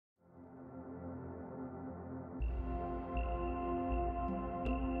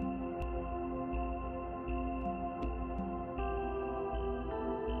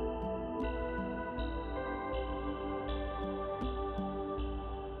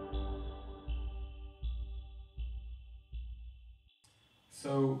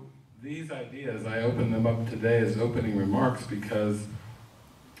So these ideas, I open them up today as opening remarks because,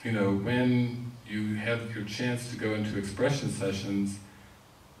 you know, when you have your chance to go into expression sessions,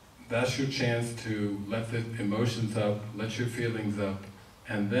 that's your chance to let the emotions up, let your feelings up,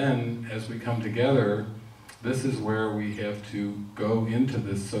 and then as we come together, this is where we have to go into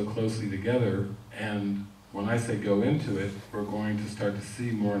this so closely together, and when I say go into it, we're going to start to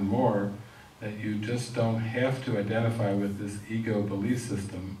see more and more that you just don't have to identify with this ego belief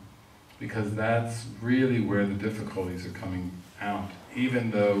system, because that's really where the difficulties are coming out,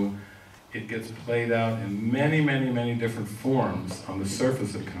 even though it gets played out in many, many, many different forms on the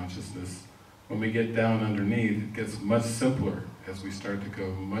surface of consciousness. When we get down underneath, it gets much simpler as we start to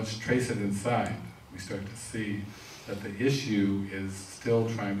go trace it inside. We start to see that the issue is still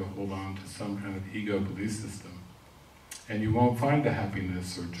trying to hold on to some kind of ego belief system. And you won't find the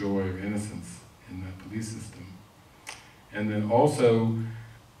happiness or joy or innocence in that belief system. And then also,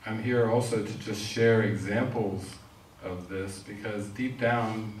 I'm here also to just share examples of this, because deep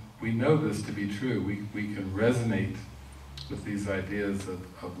down, we know this to be true. We can resonate with these ideas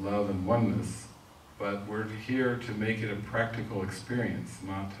of love and oneness, but we're here to make it a practical experience,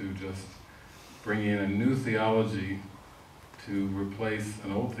 not to just bring in a new theology to replace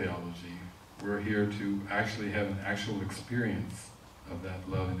an old theology. We're here to actually have an actual experience of that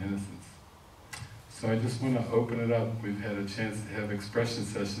love and innocence. So I just want to open it up. We've had a chance to have expression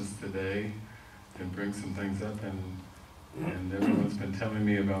sessions today and bring some things up, and everyone's been telling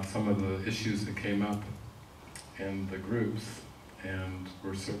me about some of the issues that came up in the groups, and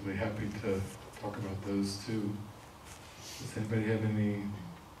we're certainly happy to talk about those too. Does anybody have any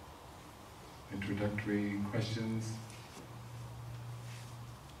introductory questions?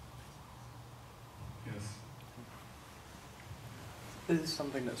 Yes? This is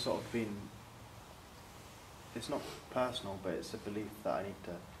something that's sort of been, it's not personal, but it's a belief that I need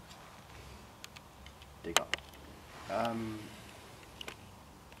to dig up.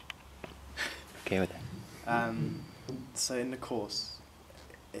 Okay with that. So in the course,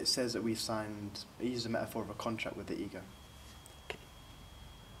 it says that we signed, it uses a metaphor of a contract with the ego,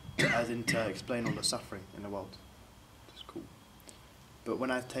 as in to explain all the suffering in the world, which is cool. But when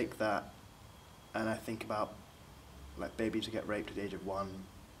I take that and I think about like babies who get raped at the age of 1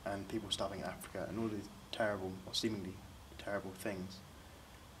 and people starving in Africa and all these terrible, or seemingly terrible things,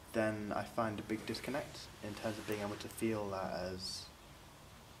 then I find a big disconnect in terms of being able to feel that as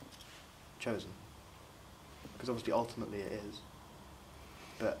chosen. Because obviously ultimately it is,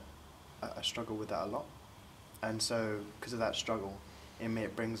 but I struggle with that a lot. And so, because of that struggle, in me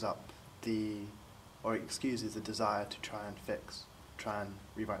it brings up or excuses the desire to try and fix, try and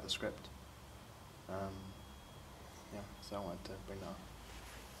rewrite the script. Yeah, so I wanted to bring that up.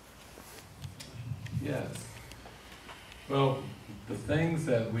 Yes. Well, the things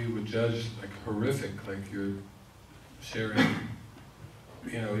that we would judge like horrific, like you're sharing,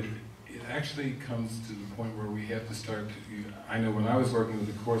 you know, it actually comes to the point where we have to start to, I know when I was working with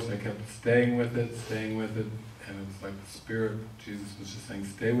the Course, I kept staying with it, and it's like the Spirit, Jesus was just saying,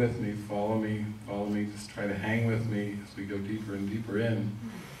 stay with me, follow me, just try to hang with me as we go deeper and deeper in.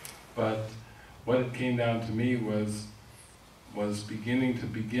 But what it came down to me was beginning to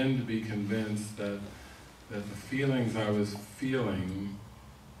be convinced that the feelings I was feeling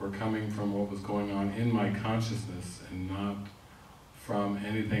were coming from what was going on in my consciousness and not from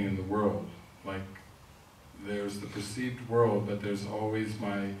anything in the world. Like, there's the perceived world, but there's always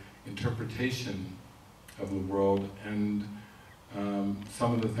my interpretation of the world, and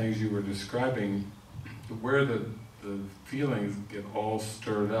some of the things you were describing, where the feelings get all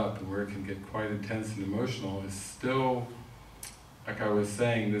stirred up and where it can get quite intense and emotional is still, like I was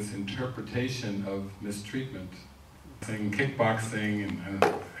saying, this interpretation of mistreatment. Saying kickboxing, and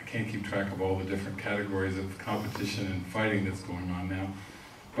I can't keep track of all the different categories of competition and fighting that's going on now.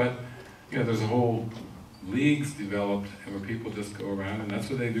 But, you know, there's a whole leagues developed where people just go around and that's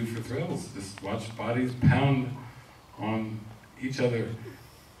what they do for thrills, just watch bodies pound on each other.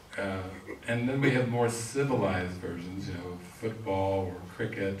 And then we have more civilized versions, you know, football or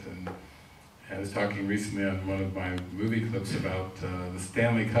cricket, and I was talking recently on one of my movie clips about the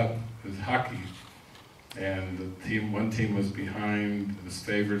Stanley Cup, it was hockey, and one team was behind, it was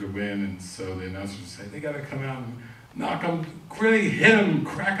favored to win, and so the announcers would say, they gotta come out and knock them, really hit them,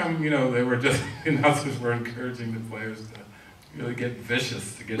 crack them, you know, they were just, the announcers were encouraging the players to really get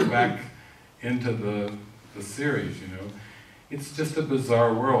vicious, to get back into the series, you know. It's just a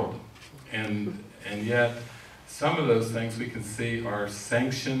bizarre world, and yet some of those things we can see are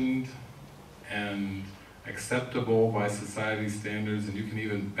sanctioned and acceptable by society standards, and you can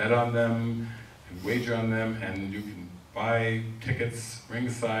even bet on them and wager on them, and you can buy tickets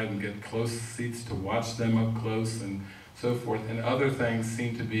ringside and get close seats to watch them up close and so forth. And other things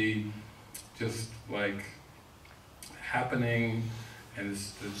seem to be just like happening, and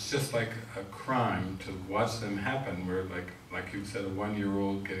it's just like a crime to watch them happen, where like you said, a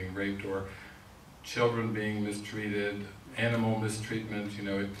 1-year-old getting raped, or children being mistreated, animal mistreatment, you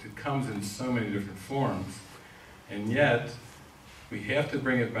know, it comes in so many different forms. And yet, we have to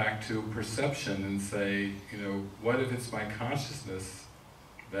bring it back to perception and say, you know, what if it's my consciousness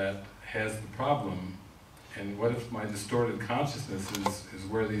that has the problem? And what if my distorted consciousness is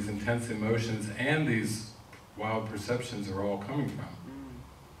where these intense emotions and these wild perceptions are all coming from?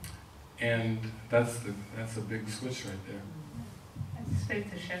 And that's a big switch right there. I'd just like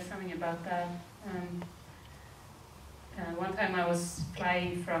to share something about that. One time I was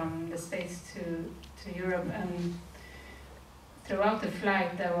flying from the States to Europe, and throughout the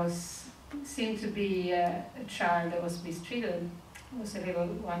flight there seemed to be a child that was mistreated. It was a little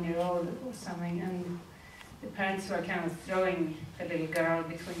 1-year-old or something, and the parents were kind of throwing the little girl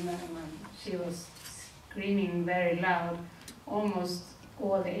between them, and she was screaming very loud, almost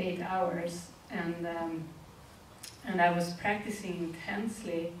all the 8 hours. And I was practicing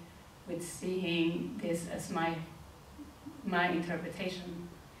intensely with seeing this as my interpretation,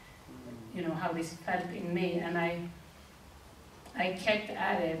 you know, how this felt in me. And I kept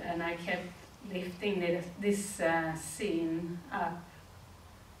at it, and I kept lifting this scene up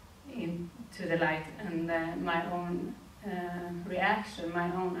into the light, and my own reaction,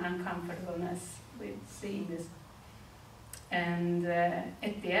 my own uncomfortableness with seeing this. And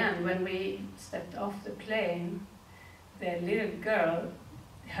at the end, when we stepped off the plane, the little girl,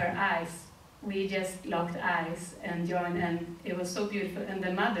 her eyes, we just locked eyes and joined, and it was so beautiful. And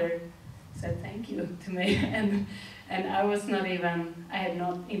the mother said thank you to me, and I was not even, I had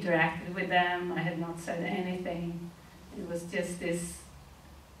not interacted with them, I had not said anything. It was just this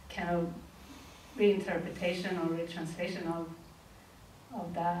kind of reinterpretation or retranslation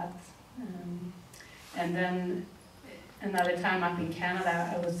of that. And then another time up in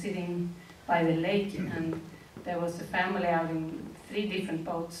Canada, I was sitting by the lake, and there was a family out in 3 different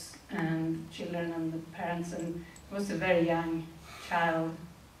boats, and children and the parents, and it was a very young child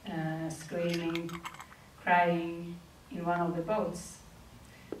screaming, crying in one of the boats.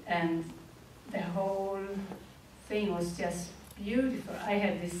 And the whole thing was just beautiful. I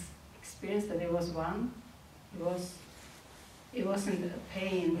had this experience that it was one. It wasn't a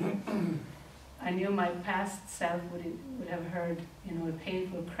pain. I knew my past self would have heard, you know, a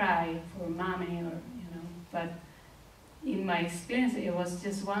painful cry for mommy, or, you know, but in my experience it was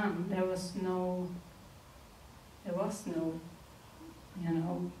just one. There was no, you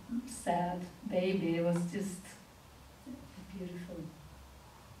know, sad baby. It was just a beautiful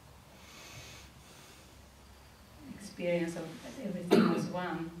experience of everything was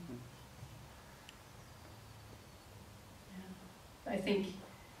one. Yeah. I think,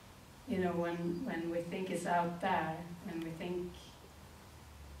 you know, when we think it's out there, when we think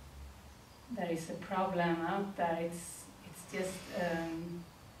there is a problem out there, it's just a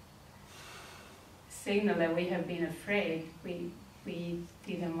signal that we have been afraid. We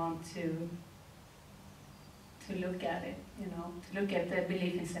didn't want to look at it, you know, to look at the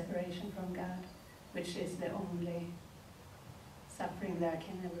belief in separation from God, which is the only suffering there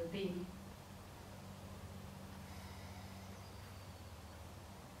can ever be.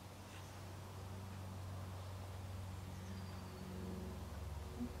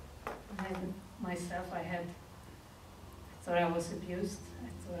 I thought I was abused. I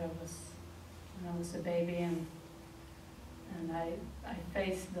thought I was, when I was a baby, and I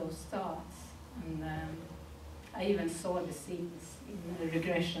faced those thoughts, and I even saw the scenes in the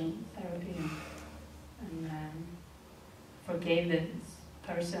regression therapy, and forgave the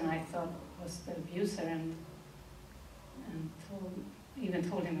person I thought was the abuser, and even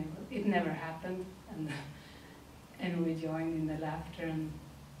told him it never happened, and we joined in the laughter, and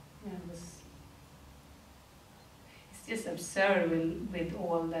yeah, it's just absurd with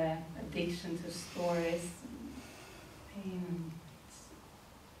all the addiction to stories, pain, and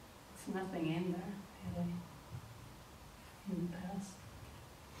it's nothing in there, really, in the past.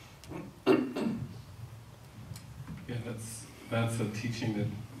 Yeah, that's a teaching that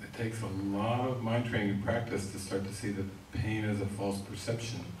it takes a lot of mind training and practice to start to see that pain is a false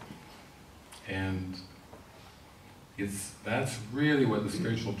perception. And that's really what the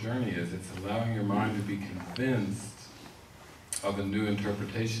spiritual journey is. It's allowing your mind to be convinced of a new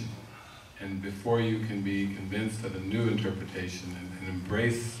interpretation. And before you can be convinced of a new interpretation and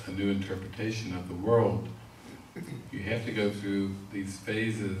embrace a new interpretation of the world, you have to go through these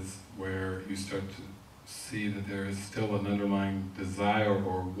phases where you start to see that there is still an underlying desire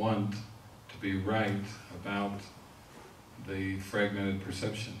or want to be right about the fragmented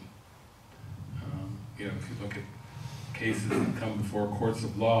perception. You know, if you look at cases that come before courts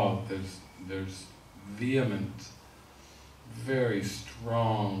of law, there's vehement, very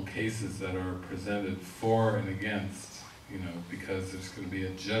strong cases that are presented for and against, you know, because there's going to be a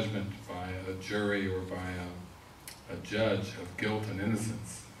judgment by a jury or by a judge of guilt and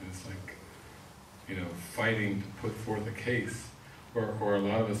innocence. And it's like, you know, fighting to put forth a case. Or a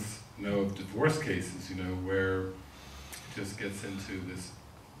lot of us know of divorce cases, you know, where it just gets into this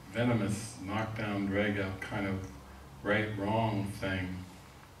venomous, knockdown, drag-out kind of right-wrong thing.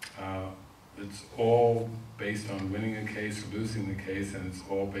 It's all based on winning a case or losing the case, and it's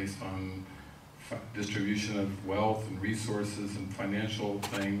all based on distribution of wealth and resources and financial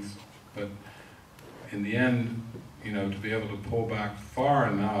things. But in the end, you know, to be able to pull back far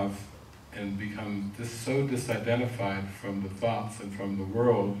enough and become so disidentified from the thoughts and from the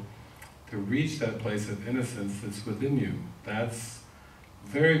world to reach that place of innocence that's within you, that's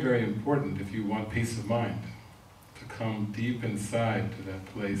very, very important if you want peace of mind, to come deep inside to that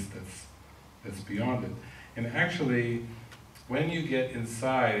place that's beyond it. And actually, when you get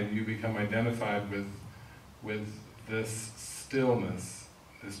inside and you become identified with this stillness,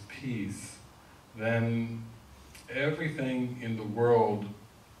 this peace, then everything in the world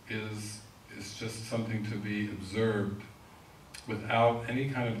is just something to be observed without any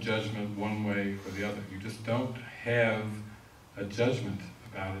kind of judgment one way or the other. You just don't have a judgment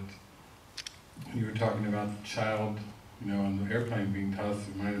about it. You were talking about the child, you know, on the airplane being tossed.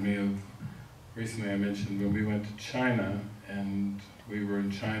 It reminded me of, recently I mentioned when we went to China, and we were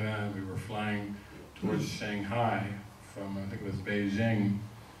in China, and we were flying towards Shanghai from, I think it was Beijing,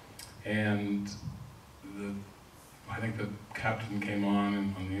 and I think the captain came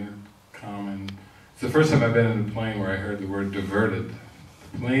on the intercom, and it's the first time I've been in a plane where I heard the word diverted.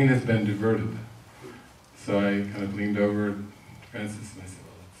 The plane has been diverted. So I kind of leaned over to Francis and I said,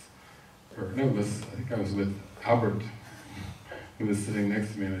 I think I was with Albert, who was sitting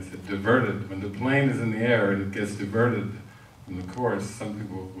next to me, and I said, diverted. When the plane is in the air and it gets diverted from the course, some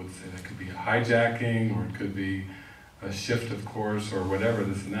people would say that could be a hijacking, or it could be a shift of course, or whatever,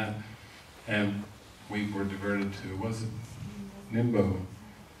 this and that. And we were diverted to, was it Ningbo?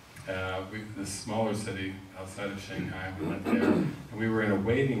 This smaller city outside of Shanghai. We went there, and we were in a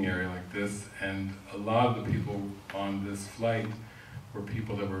waiting area like this, and a lot of the people on this flight were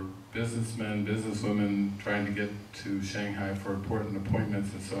people that were businessmen, businesswomen, trying to get to Shanghai for important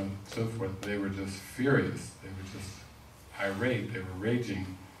appointments and so on and so forth. They were just furious. They were just irate. They were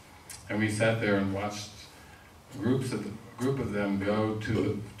raging. And we sat there and watched a group of them go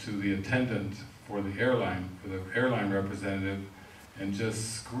to the attendant for the airline representative, and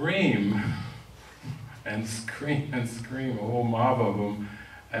just scream and scream and scream, a whole mob of them,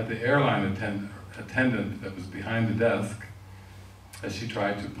 at the airline attendant that was behind the desk, as she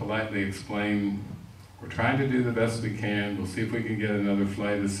tried to politely explain, we're trying to do the best we can, we'll see if we can get another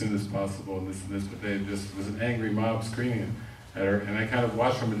flight as soon as possible, and this, but they just, was an angry mob screaming at her, and I kind of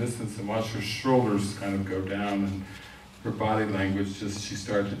watched from a distance and watched her shoulders kind of go down, and her body language just, she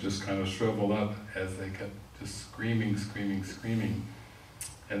started to just kind of shrivel up as they kept just screaming, screaming, screaming.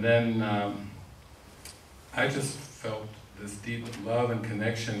 And then I just felt this deep love and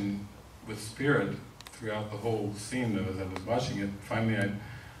connection with spirit throughout the whole scene, though, as I was watching it. Finally, I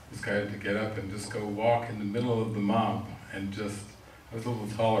decided to get up and just go walk in the middle of the mob, and just, I was a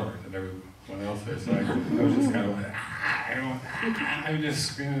little taller than everyone else there, so I was just kind of like, I was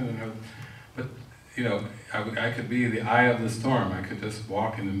just screaming, but you know, I could be the eye of the storm. I could just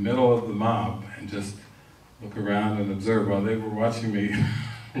walk in the middle of the mob and just look around and observe while they were watching me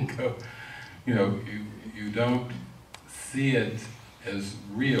go. You know, you don't see it as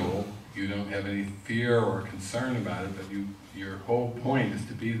real, you don't have any fear or concern about it, but your whole point is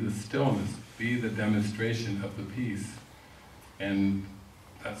to be the stillness, be the demonstration of the peace. And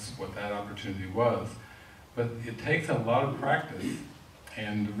that's what that opportunity was. But it takes a lot of practice.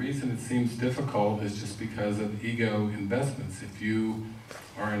 And the reason it seems difficult is just because of ego investments. If you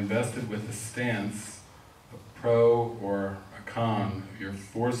are invested with a stance, a pro or a con, you're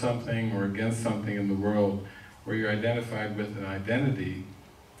for something or against something in the world, where you're identified with an identity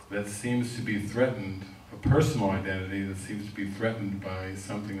that seems to be threatened, a personal identity that seems to be threatened by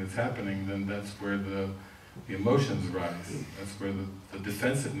something that's happening, then that's where the emotions arise. That's where the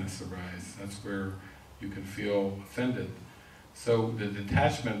defensiveness arises. That's where you can feel offended. So the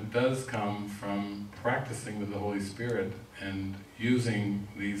detachment does come from practicing with the Holy Spirit and using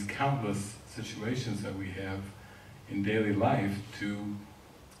these countless situations that we have in daily life to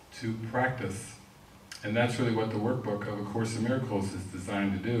practice And that's really what the workbook of A Course in Miracles is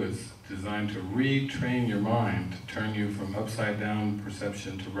designed to do. It's designed to retrain your mind, to turn you from upside down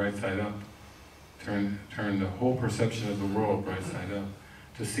perception to right side up. Turn the whole perception of the world right side up.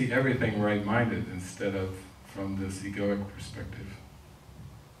 To see everything right-minded instead of from this egoic perspective.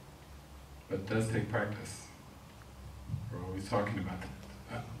 But it does take practice. We're always talking about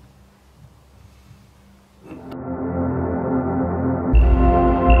that.